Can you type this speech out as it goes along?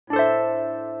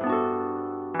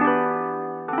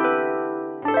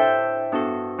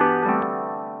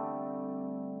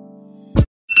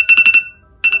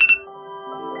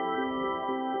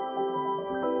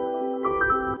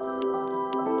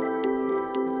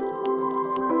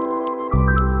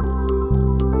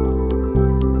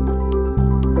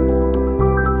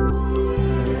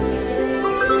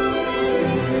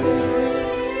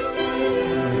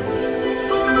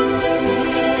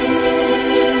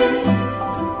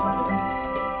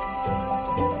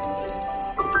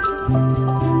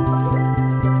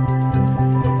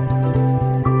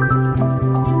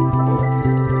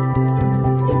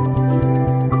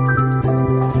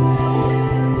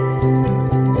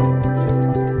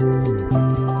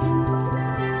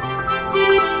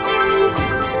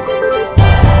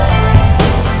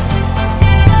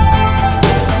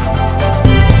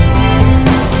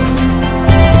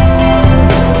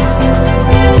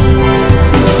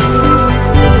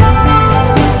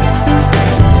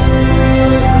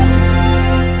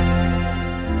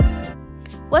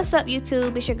What's up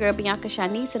YouTube, it's your girl Bianca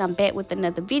Shanice and I'm back with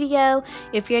another video.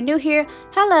 If you're new here,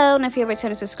 hello, and if you're a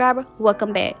returning subscriber,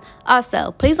 welcome back.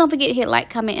 Also, please don't forget to hit like,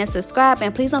 comment, and subscribe,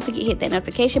 and please don't forget to hit that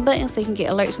notification button so you can get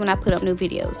alerts when I put up new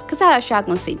videos, because how else y'all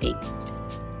gonna see me?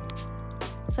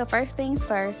 So first things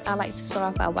first, I like to start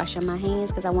off by washing my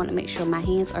hands because I want to make sure my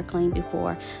hands are clean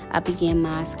before I begin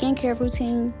my skincare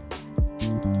routine.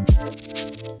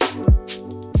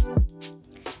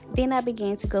 Then I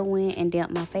began to go in and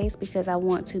damp my face because I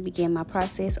want to begin my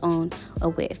process on a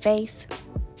wet face.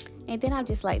 And then I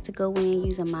just like to go in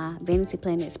using my Vanity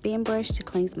Planet spin brush to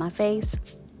cleanse my face.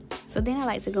 So then I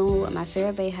like to go in with my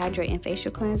CeraVe Hydrate and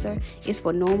Facial Cleanser. It's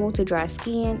for normal to dry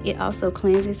skin. It also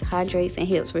cleanses, hydrates, and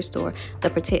helps restore the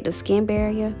protective skin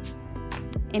barrier.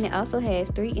 And it also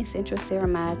has 3 essential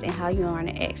ceramides and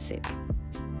hyaluronic acid.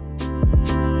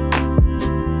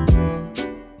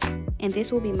 And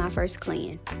this will be my first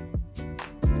cleanse.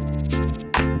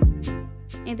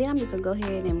 And then I'm just gonna go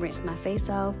ahead and rinse my face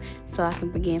off so I can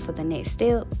begin for the next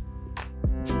step.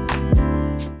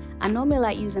 I normally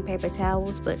like using paper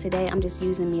towels, but today I'm just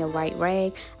using me a white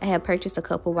rag. I have purchased a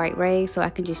couple white rags so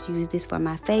I can just use this for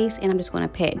my face, and I'm just gonna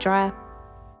pat dry.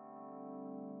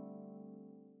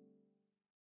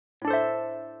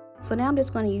 So now I'm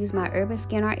just going to use my Urban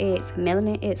Skin RX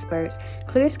Melanin Experts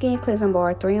Clear Skin Cleansing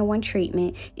Bar 3-in-1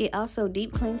 treatment. It also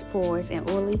deep cleans pores and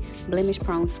oily, blemish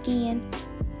prone skin.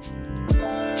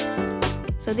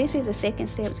 So this is the second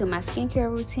step to my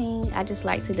skincare routine. I just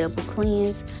like to double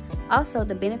cleanse. Also,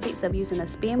 the benefits of using a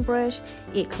spin brush: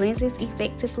 it cleanses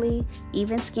effectively,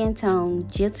 evens skin tone,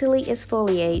 gently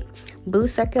exfoliates,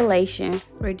 boosts circulation,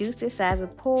 reduces the size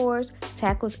of pores,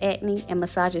 tackles acne, and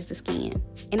massages the skin.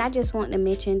 And I just want to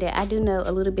mention that I do know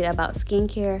a little bit about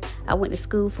skincare. I went to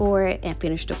school for it and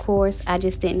finished the course. I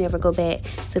just didn't ever go back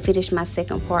to finish my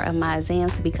second part of my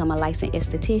exam to become a licensed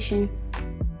esthetician.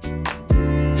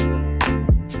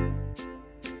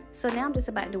 So now I'm just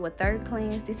about to do a third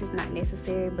cleanse. This is not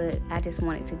necessary, but I just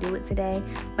wanted to do it today.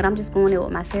 But I'm just going in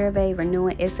with my CeraVe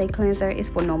Renewing Essay Cleanser. It's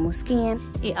for normal skin.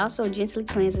 It also gently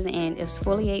cleanses and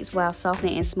exfoliates while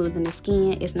softening and smoothing the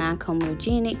skin. It's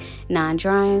non-comedogenic,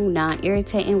 non-drying,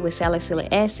 non-irritating with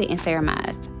salicylic acid and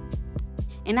ceramides.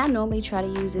 And I normally try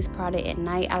to use this product at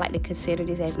night. I like to consider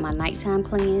this as my nighttime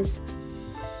cleanse.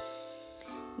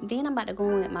 Then I'm about to go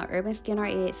in with my Urban Skin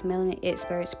RX Melanin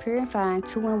Experts Purifying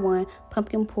 2-in-1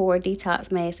 Pumpkin Pore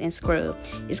Detox Mask and Scrub.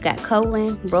 It's got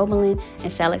choline, bromelain,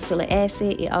 and salicylic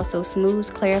acid. It also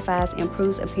smooths, clarifies, and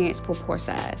improves appearance for pore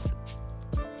size.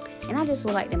 And I just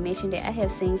would like to mention that I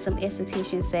have seen some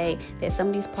estheticians say that some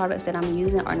of these products that I'm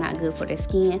using are not good for their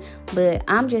skin, but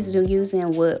I'm just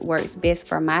using what works best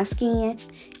for my skin.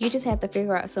 You just have to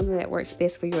figure out something that works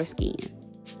best for your skin.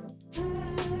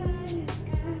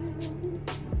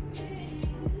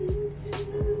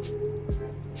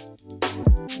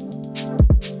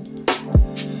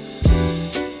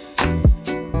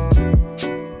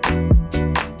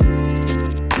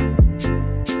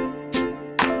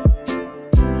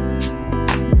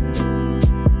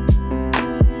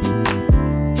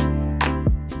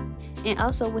 And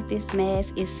also with this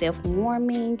mask, it's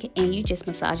self-warming, and you just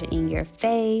massage it in your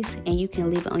face, and you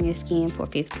can leave it on your skin for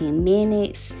 15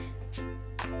 minutes.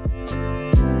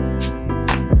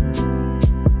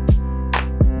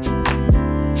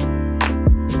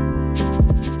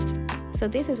 So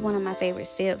this is one of my favorite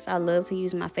steps. I love to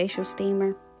use my facial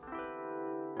steamer.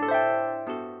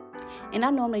 And I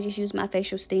normally just use my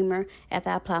facial steamer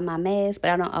after I apply my mask,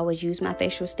 but I don't always use my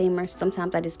facial steamer.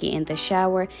 Sometimes I just get in the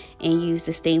shower and use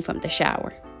the steam from the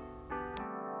shower.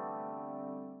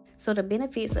 So the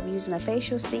benefits of using a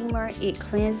facial steamer: it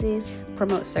cleanses,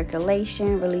 promotes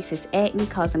circulation, releases acne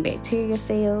causing bacterial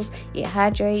cells, it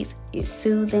hydrates, it's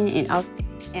soothing,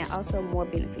 and also more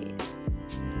benefits.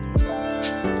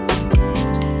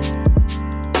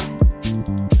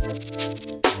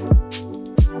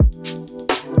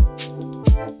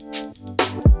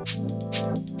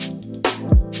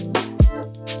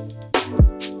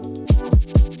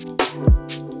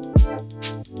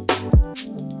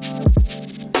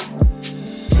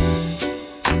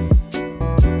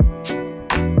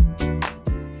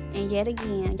 Yet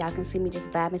again, y'all can see me just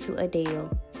vibing to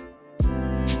Adele.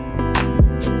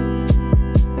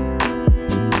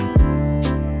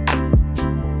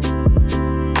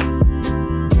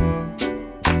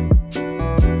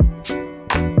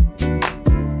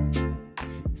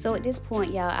 So at this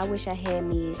point, y'all, I wish I had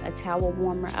me a towel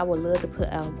warmer. I would love to put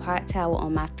a hot towel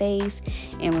on my face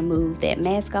and remove that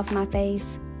mask off my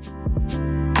face.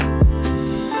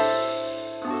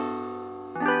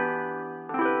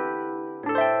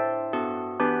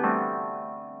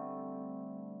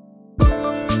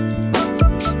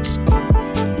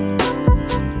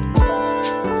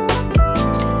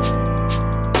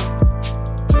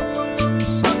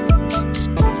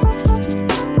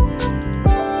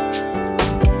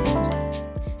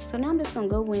 So now I'm just going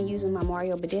to go in using my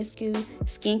Mario Badescu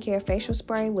skincare facial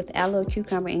spray with aloe,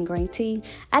 cucumber, and green tea.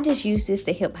 I just use this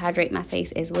to help hydrate my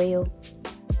face as well.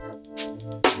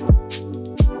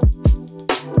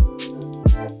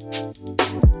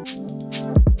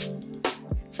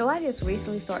 So I just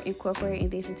recently started incorporating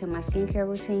this into my skincare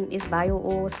routine. It's bio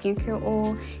oil, skincare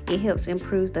oil. It helps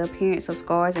improve the appearance of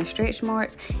scars and stretch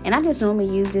marks. And I just normally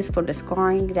use this for the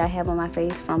scarring that I have on my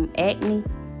face from acne.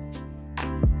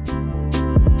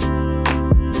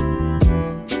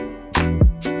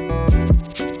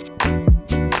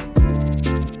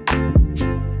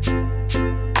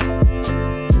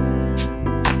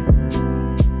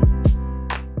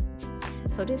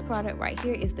 So this product right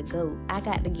here is the GOAT. I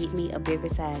got to get me a bigger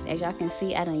size. As y'all can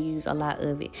see, I don't use a lot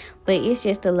of it. But it's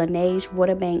just the Laneige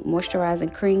Water Bank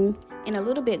Moisturizing Cream. And a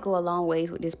little bit go a long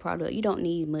ways with this product. You don't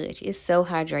need much. It's so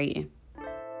hydrating.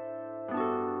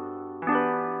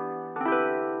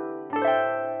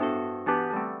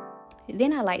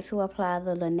 Then I like to apply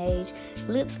the Laneige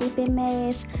Lip Sleeping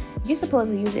Mask. You're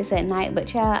supposed to use this at night, but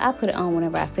child, I put it on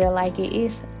whenever I feel like it.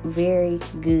 It's very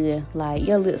good. Like,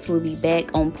 your lips will be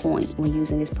back on point when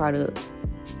using this product.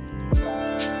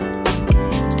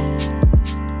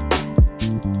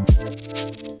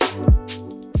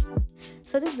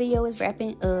 So this video is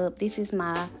wrapping up. This is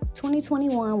my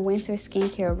 2021 winter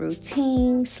skincare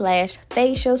routine /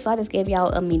 facial. So I just gave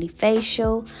y'all a mini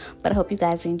facial, but I hope you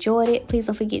guys enjoyed it. Please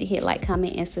don't forget to hit like,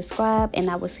 comment, and subscribe, and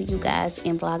I will see you guys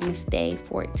in Vlogmas Day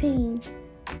 14.